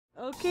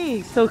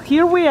Okay, so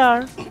here we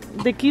are.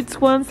 The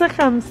kids want a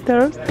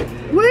hamster.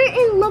 We're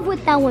in love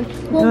with that one.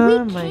 When we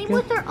came God.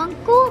 with our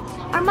uncle,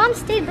 our mom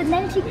stayed, but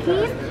then she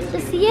came to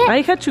see it.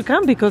 I had to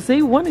come because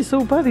they want it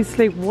so bad. It's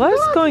like,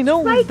 what's going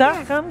on with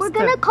that hamster? We're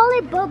gonna call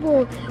it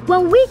Bubble.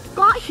 When we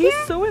got He's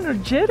here, so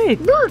energetic.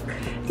 look.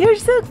 You're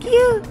so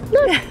cute.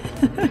 Look.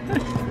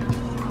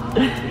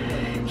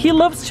 He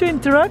loves to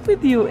interact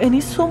with you, and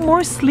he's so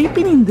more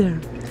sleeping in there.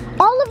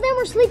 All of them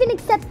were sleeping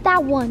except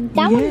that one.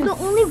 That one's the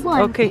only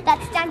one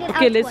that's standing out.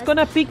 Okay, let's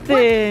gonna pick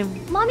the...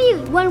 Mommy,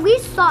 when we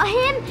saw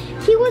him,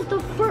 he was the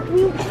first,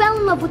 we fell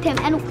in love with him.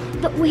 And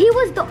he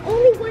was the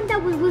only one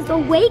that was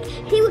awake.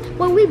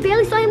 When we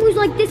barely saw him, he was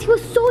like this. He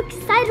was so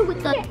excited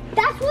with us.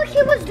 That's what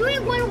he was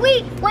doing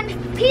when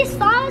he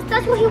saw us.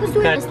 That's what he was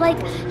doing. It's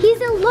like, he's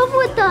in love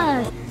with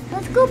us.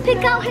 Let's go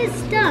pick out his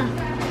stuff.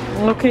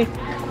 Okay.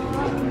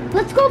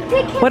 Let's go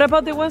pick him. What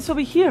about the ones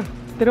over here?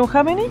 They don't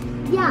have any?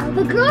 Yeah,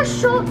 the girl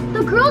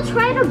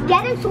tried to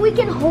get him so we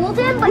can hold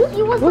him, but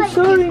he was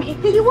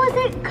he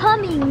wasn't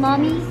coming,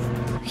 Mommy.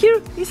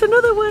 Here is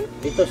another one.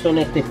 Estos son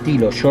este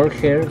estilo, short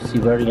hair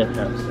Siberian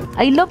hamster.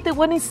 I love the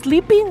one is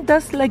sleeping.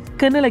 That's like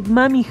kind of like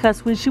Mommy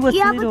has when she was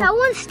little. Yeah, but that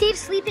one stayed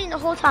sleeping the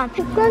whole time.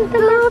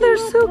 Oh, they're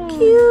so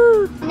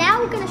cute.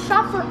 Now we're gonna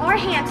shop for our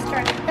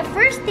hamster. The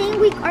first thing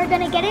we are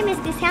gonna get him is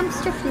this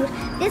hamster food.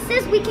 This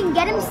is, we can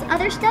get him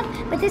other stuff,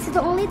 but this is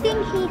the only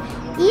thing he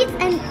eats,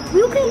 and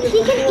he can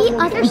eat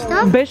other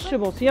stuff.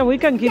 Vegetables, yeah, we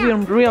can give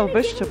him real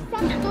vegetables.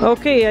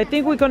 Okay, I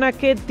think we're gonna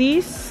get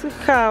this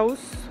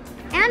house.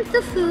 And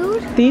the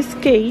food. This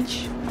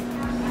cage.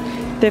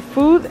 The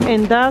food,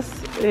 and that's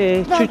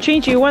to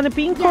change. You want a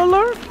pink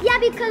color? Yeah,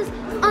 because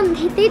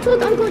they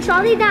told Uncle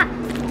Charlie that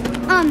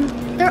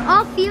they're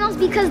all females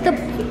because the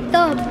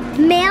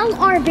male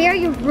are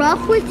very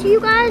rough with you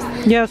guys.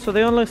 Yeah, so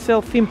they only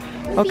sell female.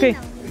 Okay.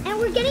 And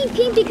we're getting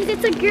pink because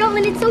it's a girl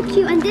and it's so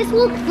cute, and this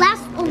will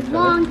last a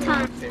long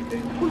time.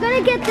 We're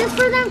gonna get this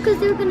for them because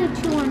they're gonna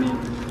chew on it.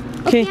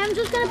 Okay, I'm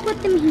just gonna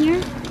put them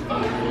here.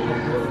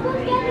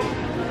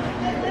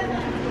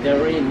 They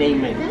already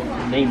name her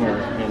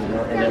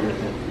and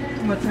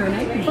everything. What's her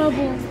name?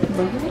 Bubble.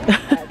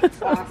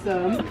 That's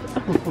awesome.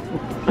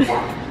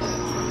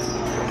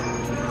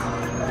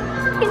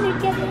 Gonna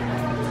get it.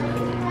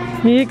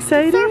 Are you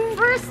excited? It's our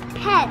first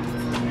pet.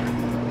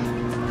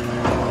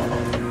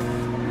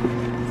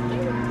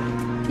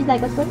 She's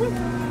like, what's going on?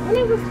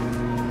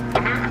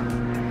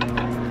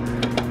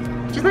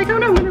 She's like, oh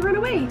no, I'm gonna run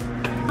away.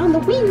 On the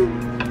wing.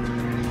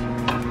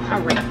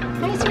 All right.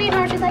 My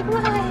sweetheart, she's like,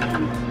 why?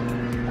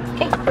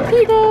 Okay,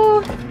 here you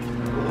go.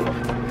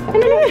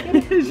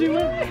 She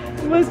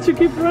wants to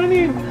keep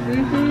running.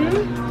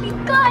 We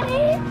got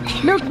it.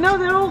 Look, now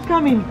they're all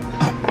coming.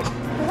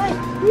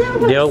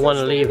 They all want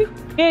to leave.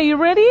 Hey, you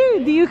ready?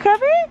 Do you have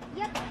it?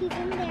 Yep, he's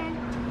in there.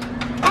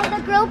 And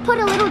the girl put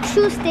a little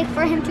chew stick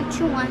for him to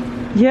chew on.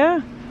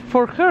 Yeah,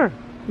 for her.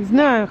 It's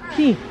not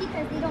he.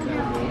 Because they don't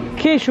have it.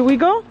 Okay, should we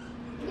go?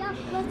 Yep,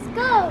 let's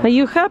go. Are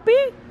you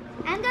happy?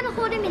 I'm gonna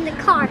hold him in the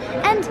car.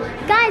 And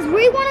guys,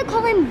 we want to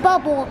call him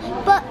Bubble,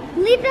 but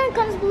leave in the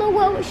comments below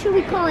what should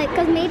we call it,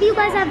 because maybe you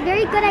guys have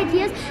very good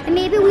ideas, and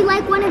maybe we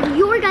like one of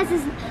your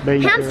guys'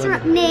 hamster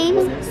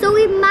names, so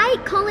we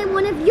might call him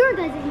one of your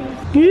guys' names.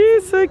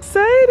 He's so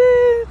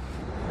excited.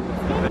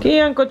 Okay,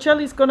 Uncle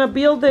Charlie's gonna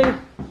build the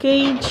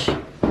cage.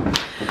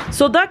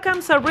 So that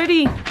comes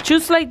already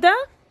just like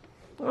that?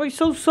 Oh, it's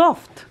so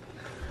soft.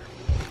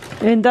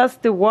 And that's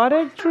the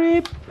water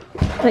drip.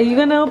 Are you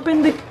gonna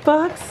open the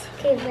box?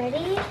 Okay,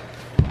 ready?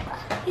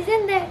 He's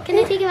in there. Can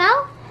I take him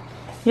out?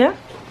 Yeah.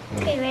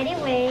 Okay, ready?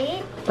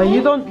 Wait. But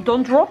you don't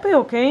drop it,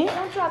 okay?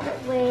 Don't drop it.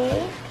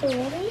 Wait. Okay,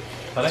 ready?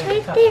 It's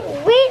right there.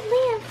 Wait,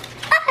 Liam.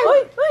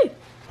 Oi, oi.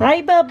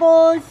 Hi,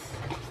 Bubbles.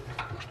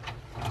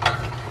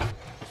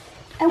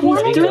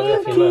 She's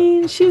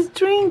drinking. She's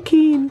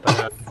drinking.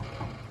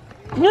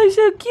 Oh,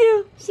 so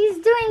cute. She's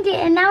doing it,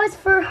 and now it's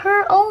for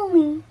her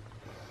only.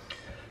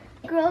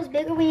 The girl's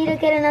bigger. We need to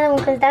get another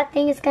one because that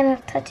thing is gonna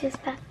touch his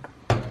back.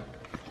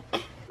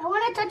 I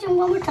want to touch him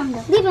one more time,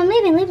 though. Leave him,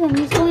 leave him, leave him.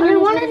 He's going I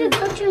wanted to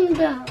touch him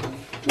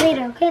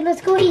later. Okay,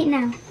 let's go eat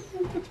now.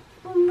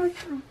 One more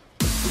time.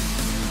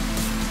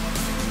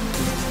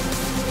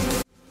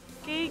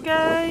 Okay,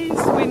 guys,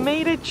 we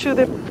made it to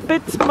the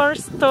PetSmart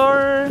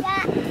store.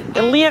 Yeah.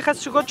 And Leah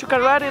has to go to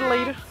karate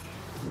later.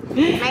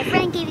 My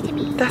friend gave it to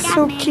me. That's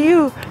so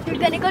cute. We're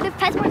gonna go to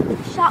PetSmart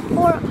shop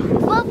for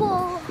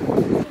Bubble.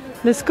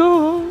 Let's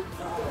go.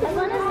 I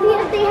want to see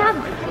if they have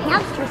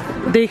hamsters.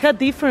 They had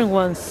different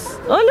ones.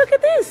 Oh, look at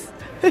this.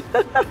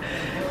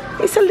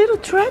 It's a little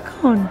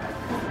dragon.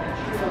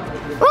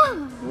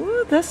 Oh,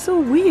 that's so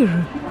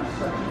weird.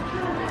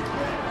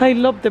 I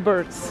love the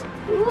birds.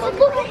 Look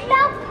at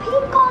that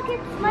peacock.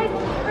 It's like...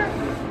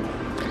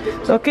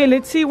 Okay,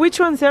 let's see which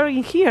ones are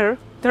in here.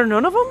 There are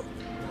none of them?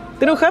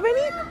 They don't have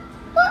any?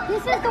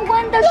 This is the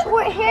one, the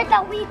short hair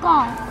that we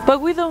got.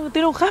 But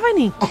they don't have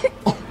any.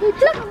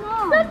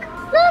 Look.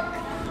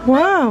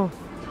 Wow.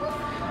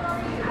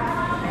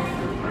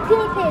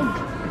 Guinea pig.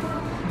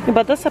 Yeah,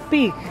 but that's a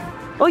pig.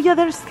 Oh yeah,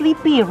 they're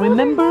sleepy,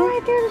 remember?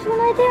 Right there, there's one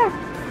right there.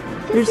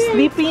 They're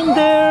sleeping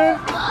there.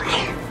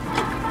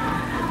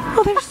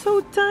 Oh, they're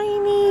so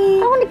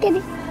tiny. I want to get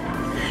it.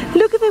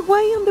 Look at the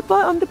white on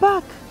the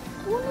back.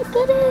 I want to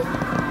get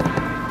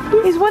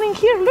it. There's one in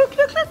here. Look,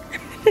 look, look.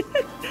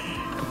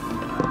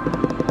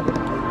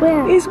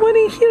 Where? There's one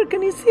in here.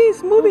 Can you see?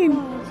 It's moving.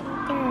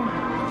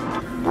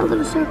 That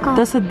little circle.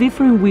 That's a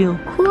different wheel.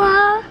 Cool.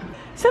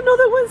 There's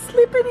another one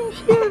sleeping in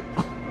here.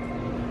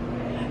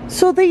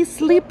 So they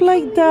sleep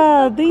like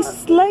that. They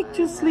like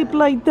to sleep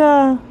like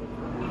that.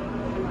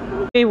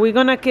 Okay, we're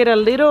gonna get a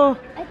little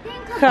I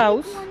think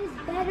house. this one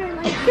is better,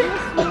 like this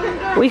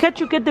one. We had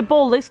to get the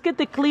ball. Let's get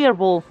the clear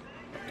ball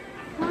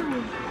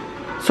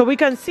Why? so we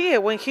can see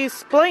it when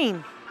he's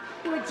playing.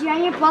 A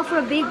giant ball for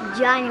a big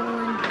giant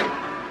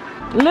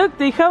one. Look,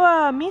 they have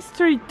a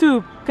mystery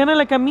tube, kind of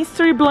like a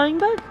mystery blind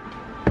bag.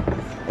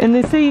 And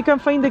they say you can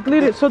find the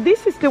glitter. So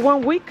this is the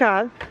one we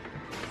got.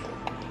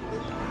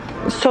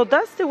 So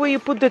that's the way you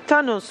put the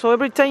tunnels. So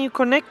every time you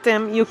connect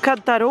them, you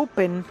cut that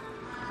open.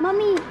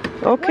 Mommy.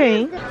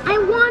 Okay. I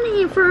want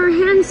it for our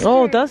hamster.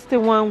 Oh, that's the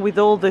one with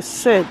all the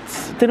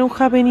sets. They don't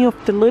have any of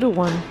the little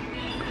one.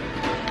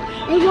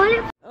 I want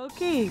it.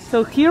 Okay,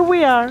 so here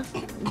we are.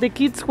 The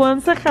kids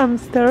want a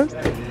hamster.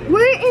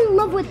 We're in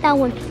love with that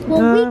one.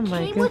 When Oh we my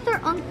came God. with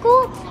our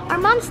uncle, our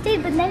mom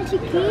stayed, but then she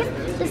came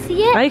to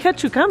see it. I had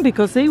to come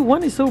because they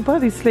want it so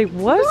bad. It's like,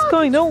 what's Look,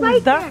 going on it's right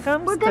with that there.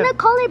 hamster? We're gonna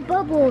call it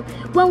Bubble.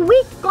 When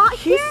we got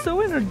He's here,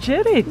 so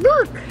energetic.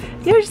 look.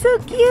 You're so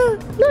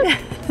cute. Look.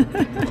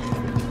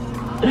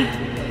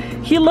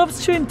 He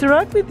loves to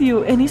interact with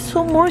you, and he's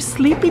so more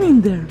sleeping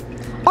in there.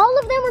 All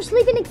of them were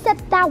sleeping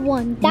except that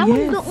one. That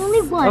one's the Yes.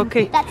 only one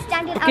Okay. that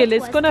standing out. Okay, to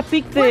let's us. gonna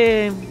pick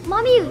the.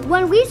 Mommy,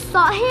 when we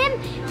saw him,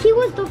 he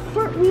was the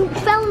first. We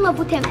fell in love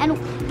with him, and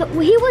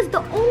he was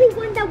the only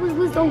one that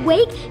was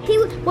awake.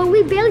 When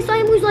we barely saw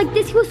him, he was like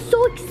this. He was so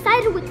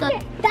excited with us.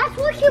 That's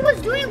what he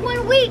was doing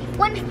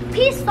when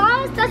he saw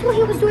us. That's what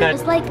he was doing. Okay.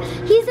 It's like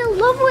he's in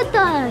love with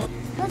us.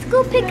 Let's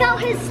go pick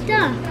out his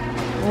stuff.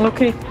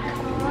 Okay.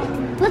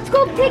 Let's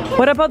go pick him.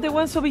 What about the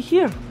ones over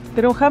here?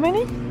 They don't have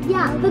any?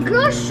 Yeah, the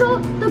girl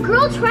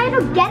tried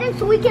to get him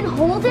so we can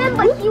hold him,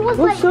 but he was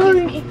like,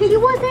 sorry. he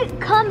wasn't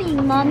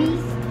coming, Mommy.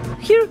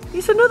 Here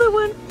is another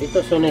one.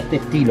 Estos son este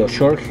estilo,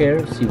 short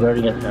hair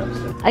Siberian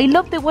hamster. I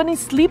love the one is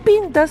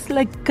sleeping. That's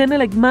like kind of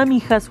like mommy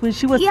has when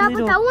she was Yeah,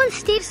 little. but that one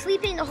stayed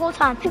sleeping the whole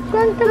time.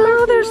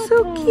 Oh, they're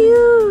so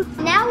cute.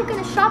 Now we're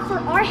gonna shop for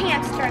our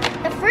hamster.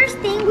 The first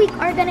thing we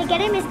are gonna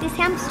get him is this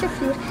hamster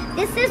food.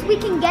 This is, we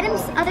can get him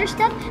other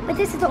stuff, but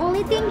this is the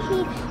only thing he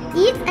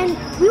eats, and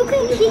he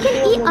can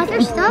eat other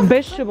stuff.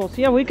 Vegetables.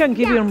 Yeah, we can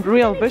give him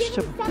real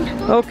vegetables.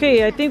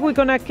 Okay, I think we're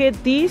gonna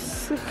get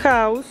this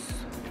house,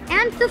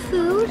 And the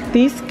food.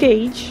 this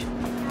cage,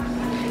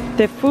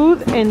 the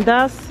food, and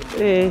that's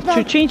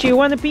to change. You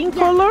want a pink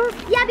color?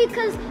 Yeah,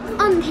 because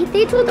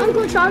they told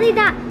Uncle Charlie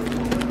that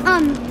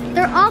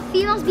they're all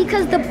females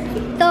because the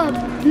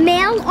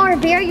male are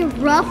very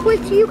rough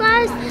with you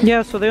guys.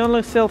 Yeah, so they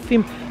only sell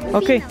female.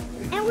 Okay. Female.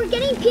 And we're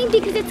getting pink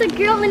because it's a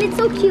girl and it's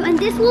so cute, and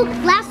this will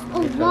last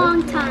a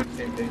long time.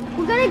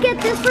 We're gonna get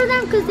this for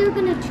them because they're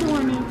gonna chew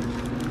on it.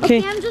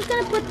 Okay, I'm just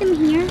gonna put them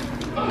here.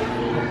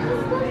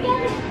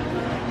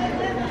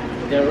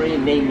 They already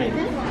name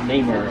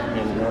her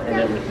and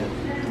everything.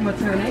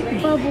 What's her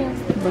name? Bubble.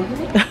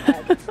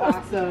 That's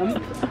awesome.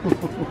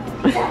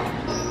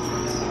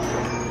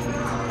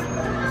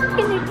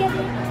 Gonna get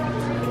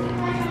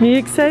it. You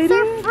It's excited?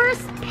 our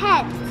first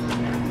pet.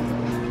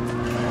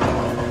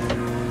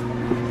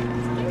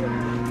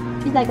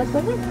 She's like, what's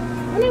going on?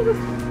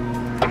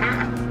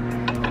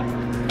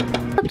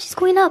 She's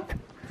going up.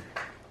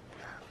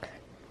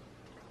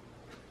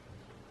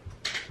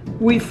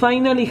 We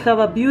finally have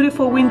a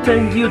beautiful winter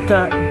in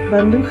Utah,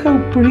 but look how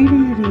pretty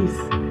it is.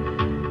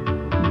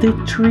 The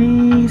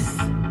trees.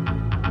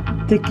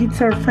 The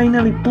kids are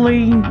finally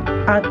playing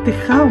at the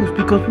house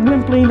because we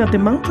were playing at the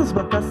mountains,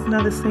 but that's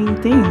not the same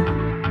thing.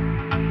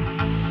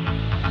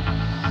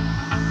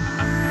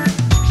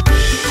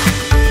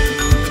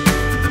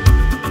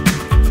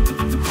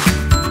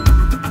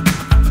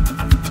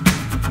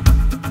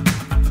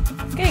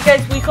 Okay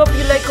guys, we hope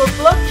you like our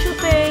vlog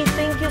today.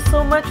 Thank you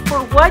so much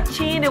for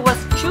watching. It was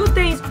 2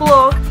 days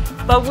vlog,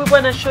 but we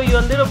want to show you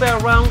a little bit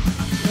around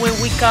when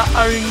we got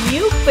our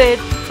new pet,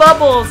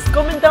 Bubbles.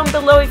 Comment down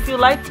below if you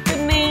like the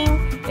name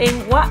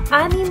and what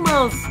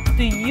animals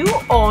do you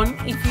own.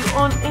 If you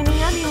own any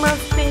animals,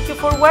 thank you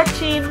for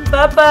watching.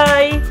 Bye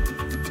bye.